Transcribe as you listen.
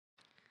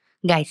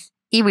Guys,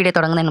 ഈ video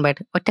തുടങ്ങുന്നതിന്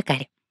മുമ്പായിട്ട് ഒറ്റ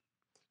കാര്യം,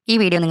 ഈ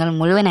വീഡിയോ നിങ്ങൾ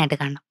മുഴുവനായിട്ട്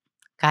കാണണം.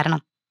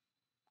 കാരണം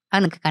അത്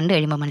നിങ്ങൾക്ക് കണ്ടു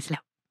കഴിയുമ്പോൾ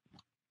മനസ്സിലാവും.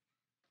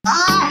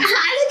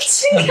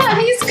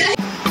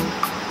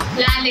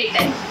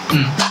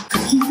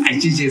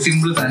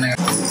 സിമ്പിൾ തന്നെ.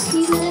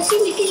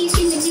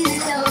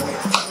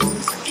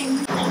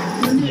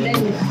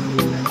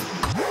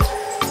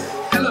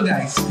 Hello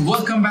guys,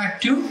 welcome back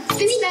to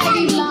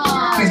Fyzdaddy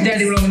Vlogs.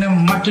 Fyzdaddy Vlogsന്റെ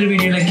മറ്റൊരു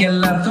വീഡിയോയിലേക്ക്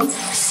എല്ലാവർക്കും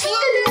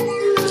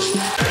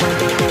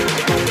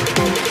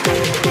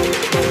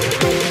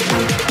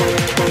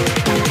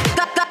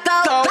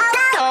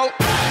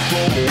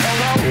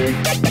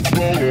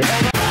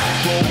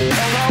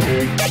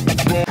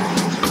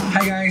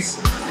ഹായ് ഗൈസ്.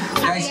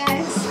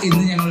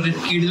 ഇന്ന് ഞങ്ങളൊരു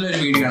കിടിലൊരു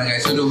വീഡിയോ ആണ്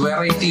ഗൈസ്. ഒരു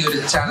വെറൈറ്റി, ഒരു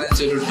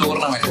ചാലഞ്ച്, ഒരു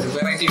ടൂർണമെന്റ്, ഒരു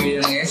വെറൈറ്റി വീഡിയോ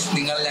ആണ് ഗൈസ്.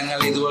 ഞങ്ങൾ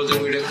ഇതുപോലത്തെ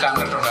ഒരു വീഡിയോ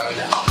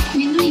കണ്ടിട്ടുണ്ടാവില്ല.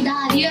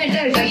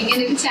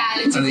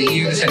 ഈ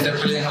ഒരു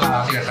സെറ്റപ്പിൽ ഞങ്ങൾ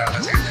ആദ്യമായിട്ടാണ്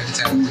ചെയ്യുന്ന ഒരു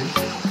ചാലഞ്ച്.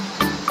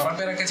 കുറെ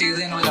പേരൊക്കെ ചെയ്ത്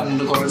ഞങ്ങൾ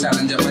കണ്ടു കുറെ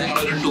ചാലഞ്ച്. അപ്പൊ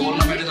ഞങ്ങളൊരു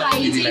ടൂർണമെന്റ്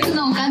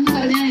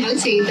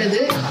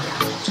ചെയ്തത്.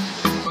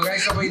 അപ്പൊ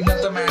ഗൈസ്, അപ്പൊ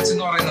ഇന്നത്തെ മാച്ച്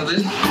എന്ന് പറയുന്നത്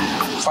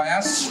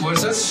ഫയാസ്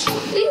വേഴ്സസ്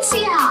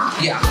Rinzya.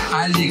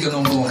 ആര് ജയിക്കും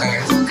നമുക്ക് നോക്കാം.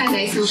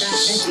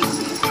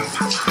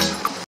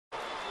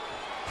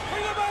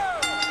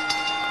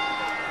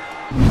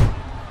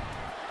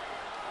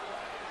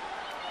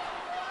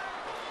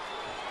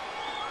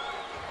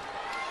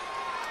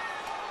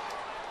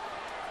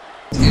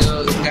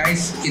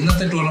 ഗൈസ്,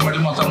 ഇന്നത്തെ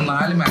ടൂർണമെന്റിൽ മൊത്തം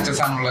 4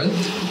 മാച്ചസ് ആണുള്ളത്.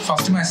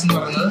 ഫസ്റ്റ് മാച്ച് എന്ന്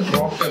പറയുന്നത്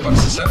rock paper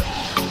scissor,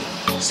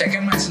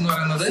 second match എന്ന്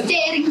പറയുന്നത്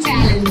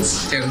ചാലഞ്ച്,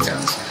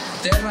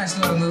 തേർഡ് മാച്ച്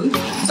എന്ന് പറയുന്നത്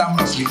തം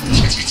റെസ്ലിംഗ്,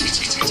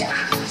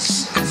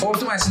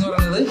 ഫോർത്ത് മാച്ച് എന്ന്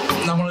പറയുന്നത്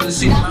നമ്മളൊരു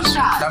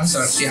Dum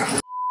search.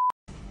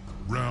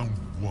 Round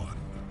 1.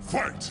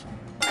 Fight!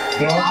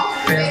 Rock,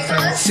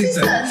 paper,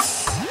 scissors.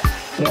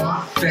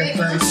 Rock,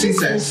 paper,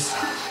 scissors.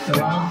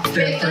 Rock,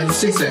 paper,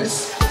 scissors.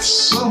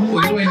 Oh,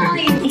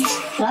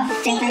 Rock,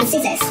 paper,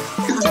 scissors.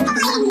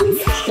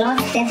 Rock,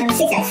 paper,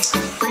 scissors.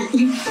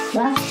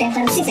 Rock,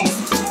 paper, scissors.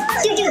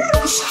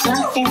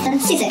 Rock, paper,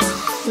 scissors.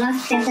 Rock,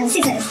 paper,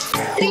 scissors.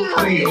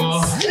 3-2.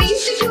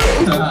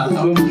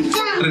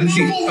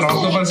 Rinzya, rock,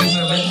 paper,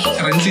 scissors.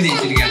 Rinzya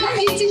ജയിച്ചിരിക്കുകയാണ്.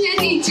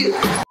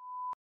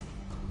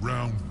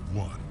 Round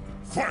 1.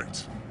 Fight!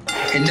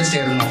 എന്റെ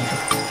steering നോക്കാം.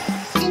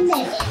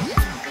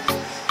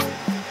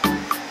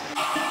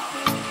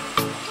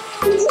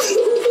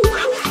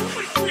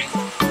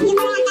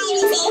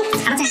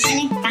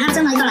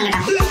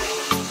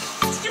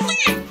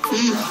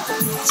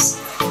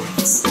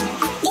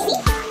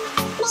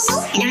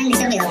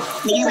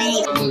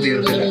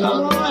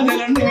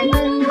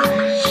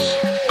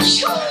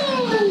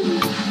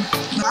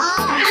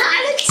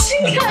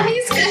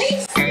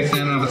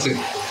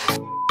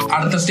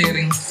 അടുത്ത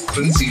steering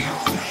Rinzya.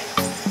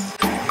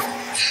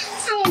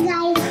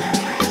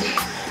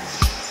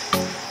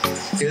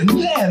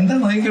 എന്താ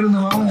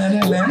നോക്കിക്കിടുന്നു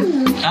നേരല്ലേ?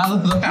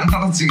 അതൊന്നും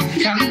കണ്ണടച്ച്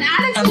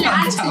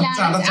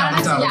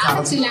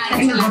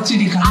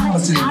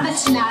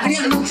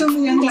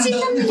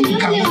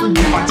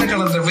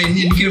പച്ചക്കളർ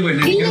എനിക്ക്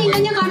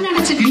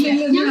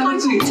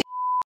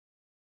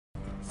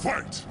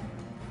Fight!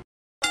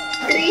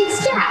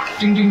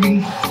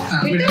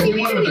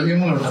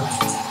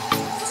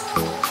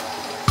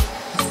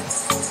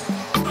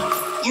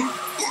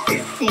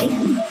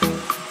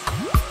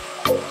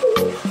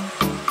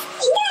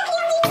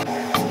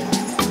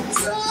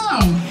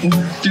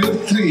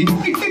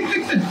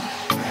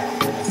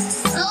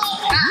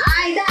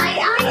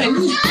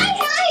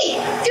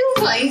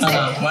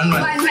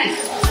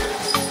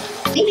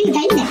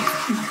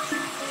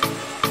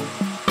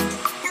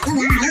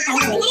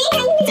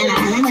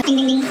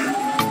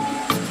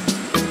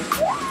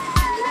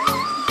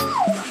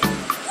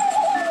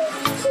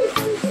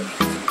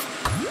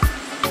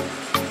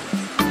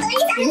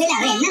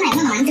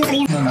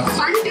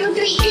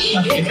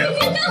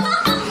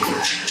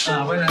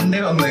 അപ്പൊ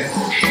 2-1.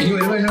 ഇനി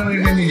ഒരു വഴിയാണ്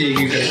കിട്ടാൻ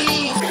ജയിക്കിട്ട്.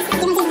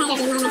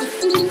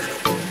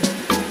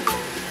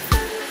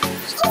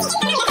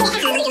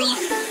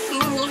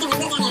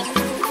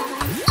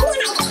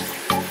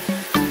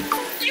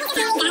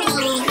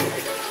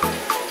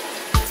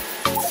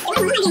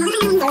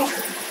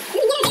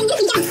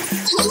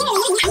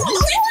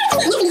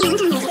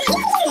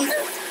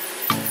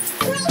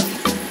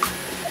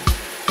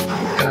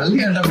 കളി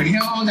കേട്ടോ,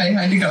 പിടിക്കാൻ കൈ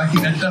മാറ്റി കളക്കി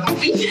കേട്ടോ.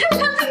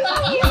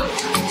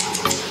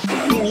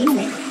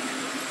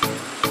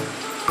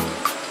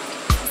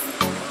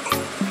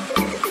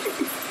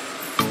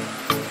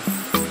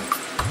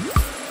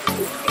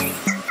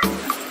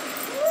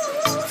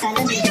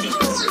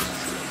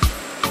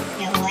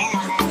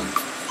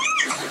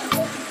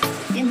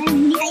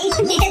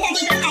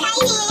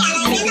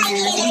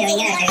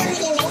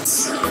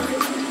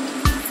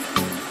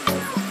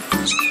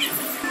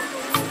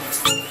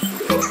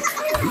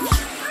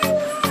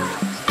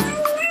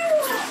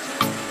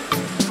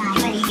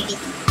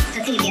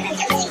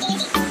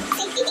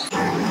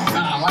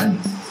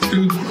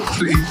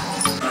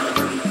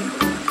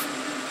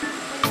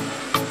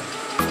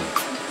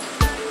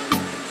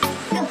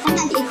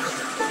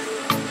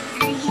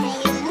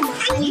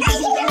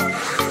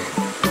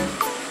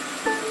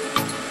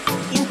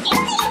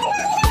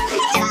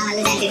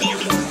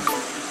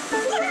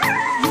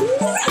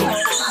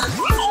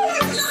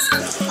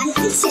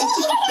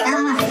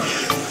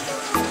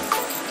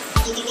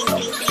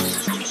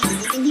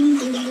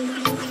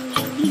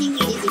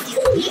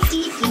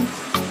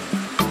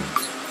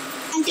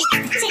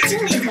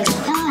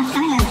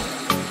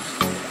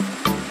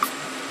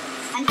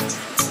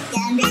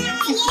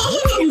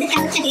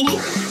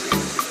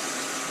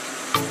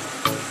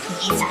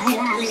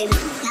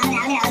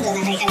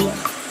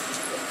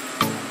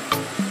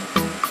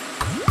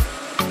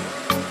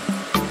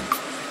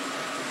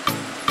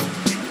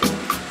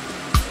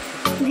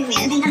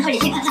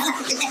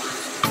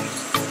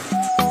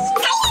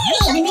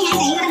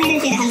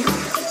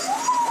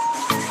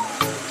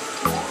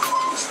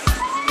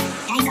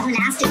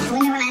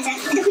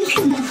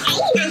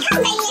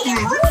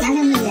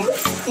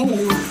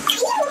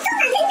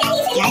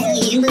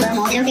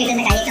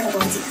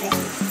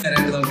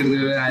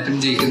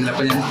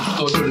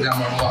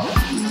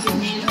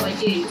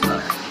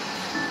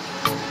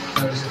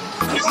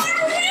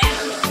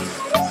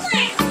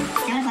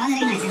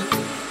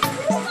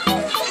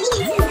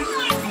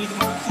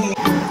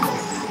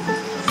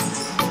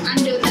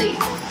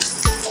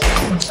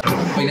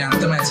 പിന്നെ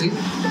അടുത്ത മാച്ച്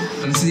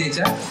റിൻസി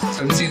ജയിച്ച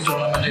റിൻസി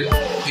ടൂർണമെന്റിൽ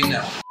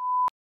വിന്നർ.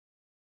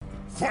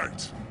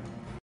 Fight!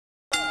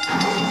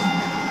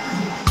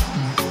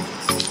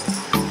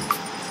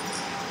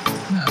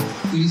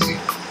 കുരിശ്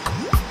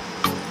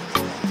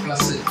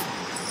പ്ലസ്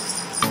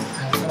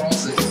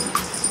ക്രോസ്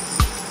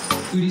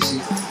കുരിശ്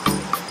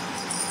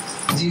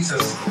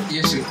ജീസസ്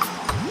യേശു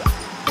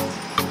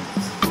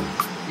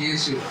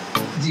യേശു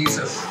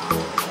ജീസസ്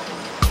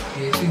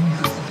യേശു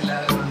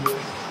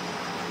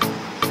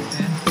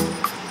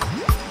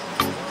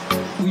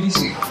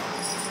കുരിശ്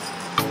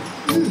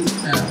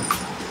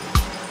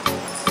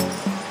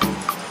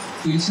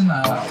കുരിശ്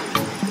നാളെ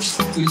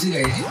കുരിശ്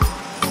കഴിഞ്ഞ്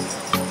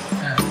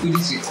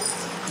കുരിശ്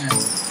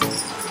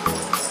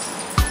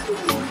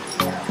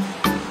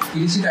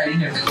കുരിശ്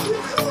കഴിഞ്ഞിട്ട്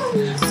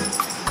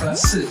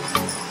പ്ലസ്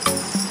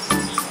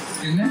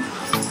പിന്നെ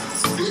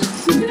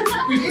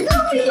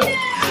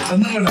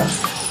ഒന്നും കൂടെ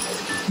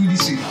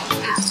കുരിശ്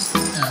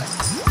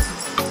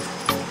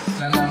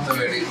രണ്ടാമത്തെ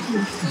വേട്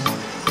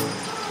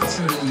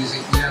ഫസ്റ്റ് വേട് കുരിശ്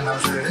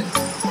രണ്ടാമത്തെ വേട്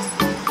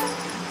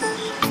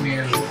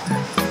മേളിൽ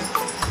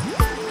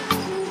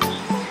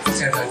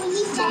ചേട്ടൻ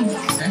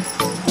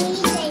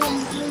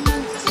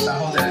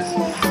സഹോദരൻ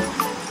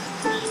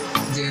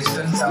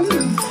ജ്യേഷ്ഠൻ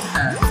സഹോദരൻ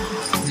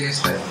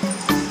ജ്യേഷ്ഠൻ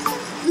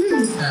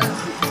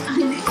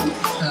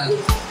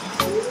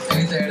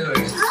ഇനി തേർഡ്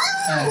വേർഡ്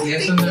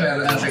ജ്യേഷ്ഠന്റെ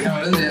വേറെ സെക്കൻഡ്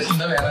വേർഡ്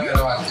ജ്യേഷ്ഠന്റെ വേറെ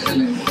വേറെ വാക്ക്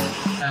അല്ലേ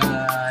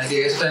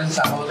ജ്യേഷ്ഠൻ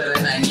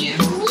സഹോദരൻ അനിയൻ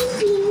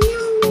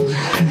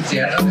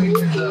ചേട്ടൻ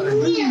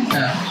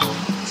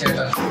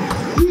ചേട്ടൻ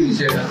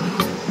ചേട്ടൻ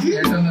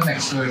ചേട്ടൻ്റെ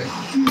നെക്സ്റ്റ് വേർഡ്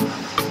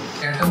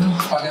ചേട്ടന്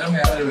പകരം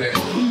വേറൊരു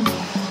വേർഡ്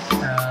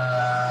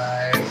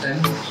ഏട്ടൻ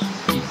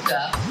ഇക്ക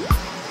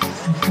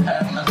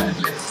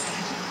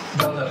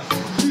brother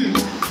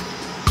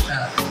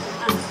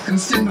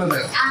Christian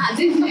brother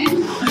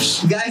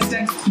guys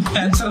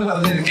answer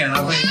പറഞ്ഞിരിക്കുകയാണ്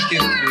അപ്പൊ എനിക്ക്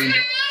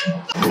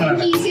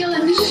ഈസി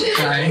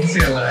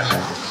ഉള്ളതല്ല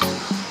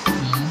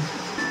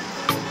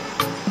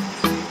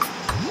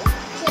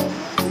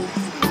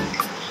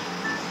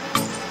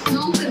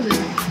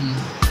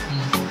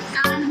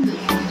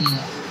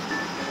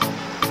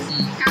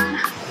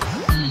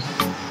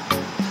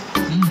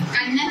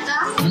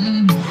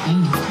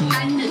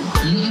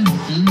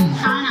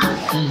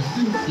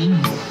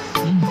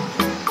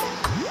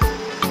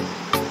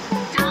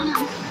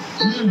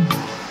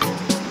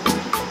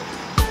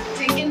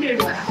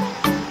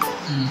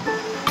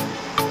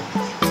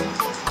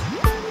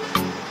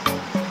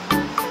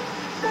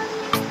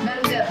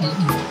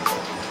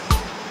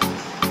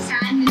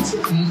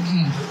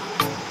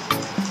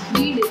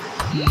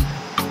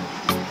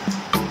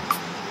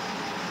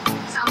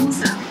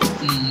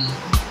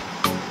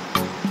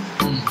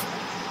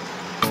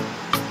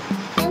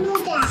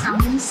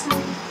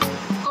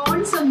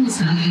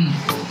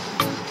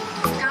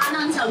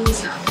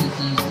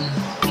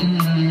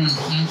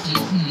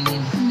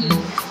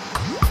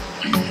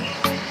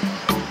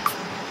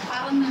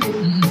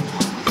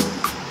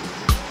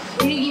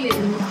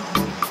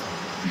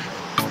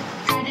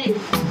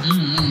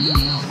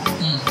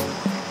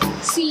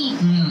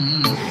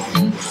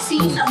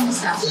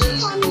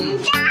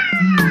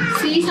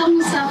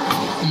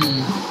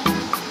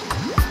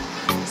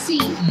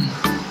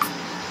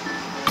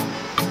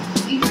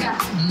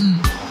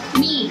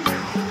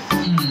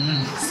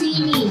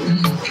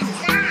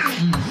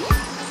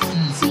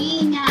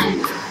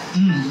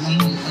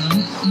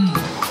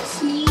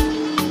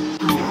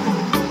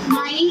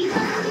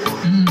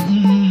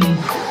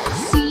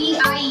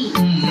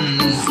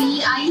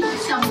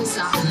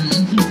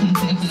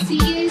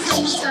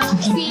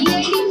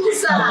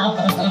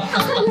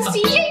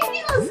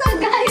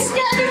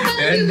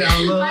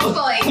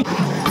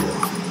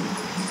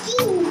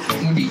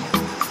മുടി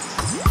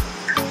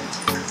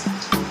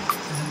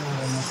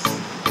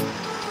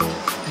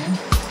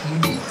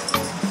മുടി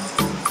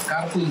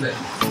കാർപ്പൂന്തൽ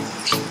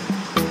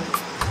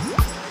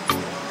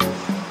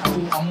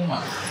അമ്മൂമ്മ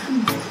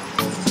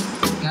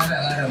നര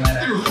നര നര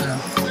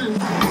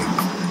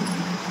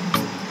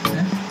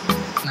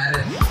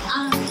നരൻ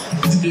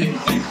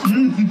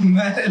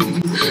നരൻ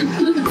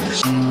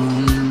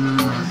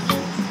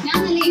ഞാൻ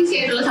നല്ല ഈസി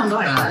ആയിട്ടുള്ള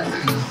സംഭവമാണ്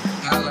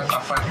നല്ല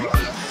ടഫായിട്ടുള്ള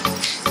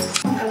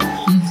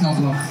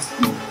നോക്ക് നോക്ക്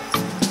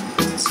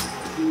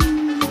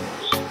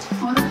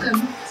ഉറക്കം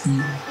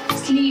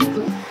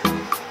സ്ലീപ്പ്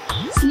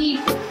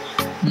സ്ലീപ്പ്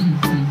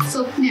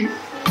സ്വപ്നം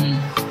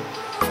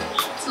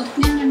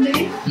സ്വപ്നം കണ്ട്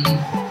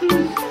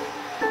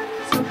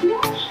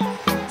സ്വപ്നം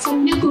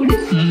സ്വപ്നക്കൂട്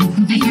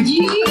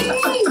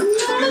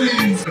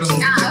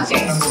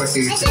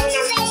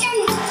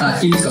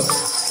കിലുക്കം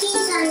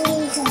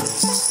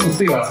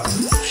കുപ്പിവള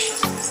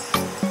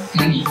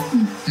മണി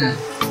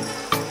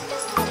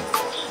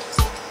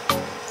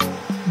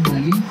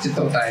മണി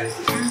ചിത്രത്തായ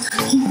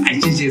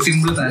അയച്ചു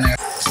സിമ്പിൾ തന്നെ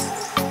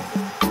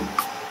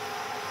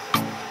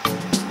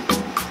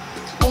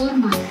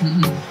ഓർമ്മ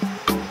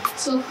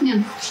സ്വപ്നം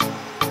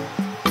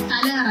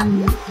തല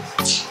കറങ്ങുക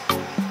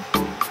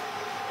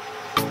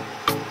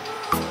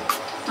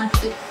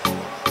പട്ട്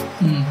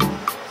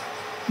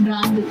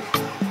ഭ്രാന്ത്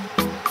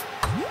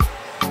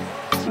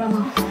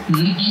ഭ്രമം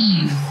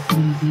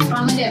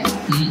പ്രമരം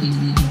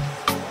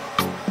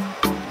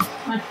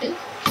പട്ട്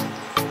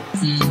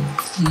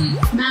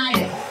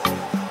നാട്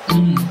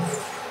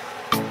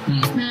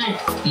നാട്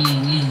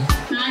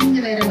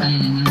നാടിന്റെ പേര്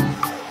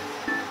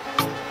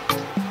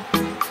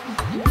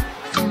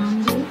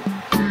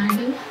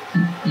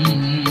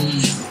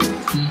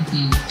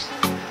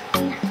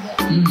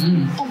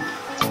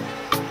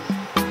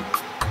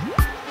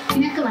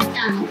നിനക്ക്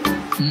വട്ടാണോ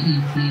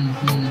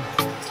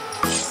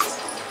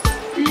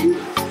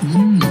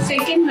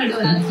സെക്കൻഡ് വേർഡ്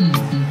പറ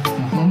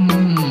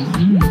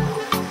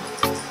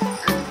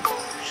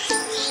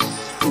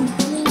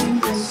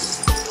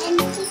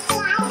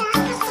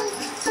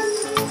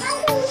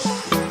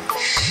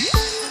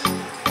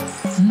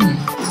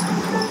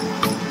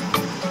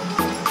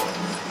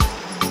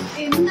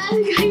എന്താണ്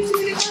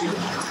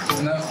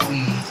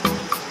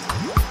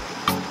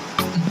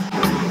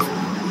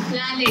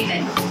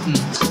ലാലേട്ടൻ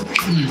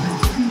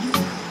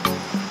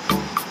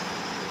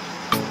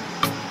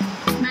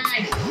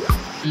മാഡ്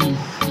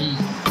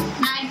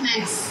മാഡ്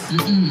മാക്സ്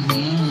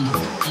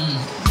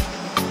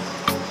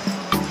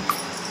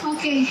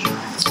ഓക്കെ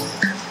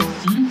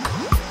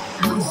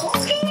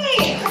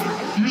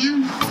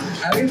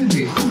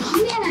അറിയത്തില്ലേ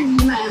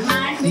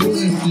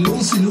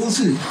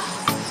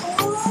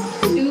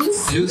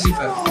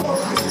ലൂസിഫർ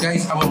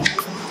ഗൈസ്. അപ്പം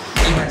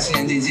ഈ മാച്ച്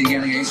ഞാൻ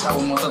ജയിച്ചിരിക്കുകയാണ് ഗൈസ്.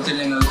 അപ്പം മൊത്തത്തിൽ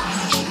ഞങ്ങൾ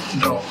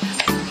ഡ്രോ.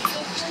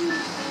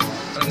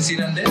 റിൻസി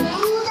 2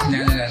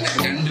 ഞാൻ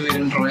 2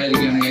 രണ്ടുപേരും ഡ്രോ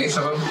ആയിരിക്കുകയാണ് ഗൈസ്.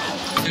 അപ്പം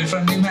ഒരു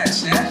ഫ്രണ്ട്ലി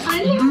മാച്ച്.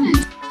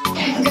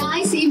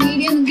 ഗായ്സ്, ഈ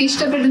വീഡിയോ നിങ്ങൾക്ക്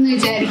ഇഷ്ടപ്പെട്ടെന്ന്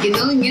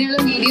വിചാരിക്കുന്നു. ഇങ്ങനെയുള്ള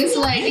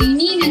വീഡിയോസുമായിട്ട്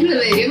ഇനിയും ഞങ്ങൾ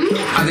വരും.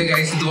 അതെ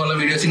ഗൈസ്, ഇതുപോലുള്ള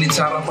വീഡിയോസ് ഇനി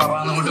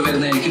അങ്ങോട്ട്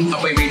വരുന്നതായിരിക്കും.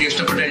 അപ്പൊ ഈ വീഡിയോ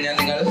ഇഷ്ടപ്പെട്ടു കഴിഞ്ഞാൽ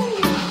നിങ്ങൾ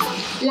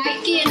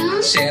ലൈക്ക് ചെയ്യണം,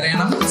 ഷെയർ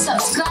ചെയ്യണം,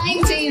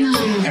 സബ്സ്ക്രൈബ് ചെയ്യണം.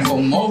 and for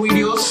more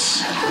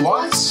videos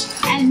watch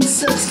and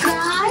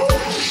subscribe.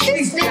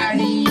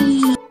 Fyzdaddy.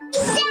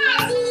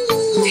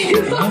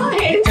 Fyzdaddy.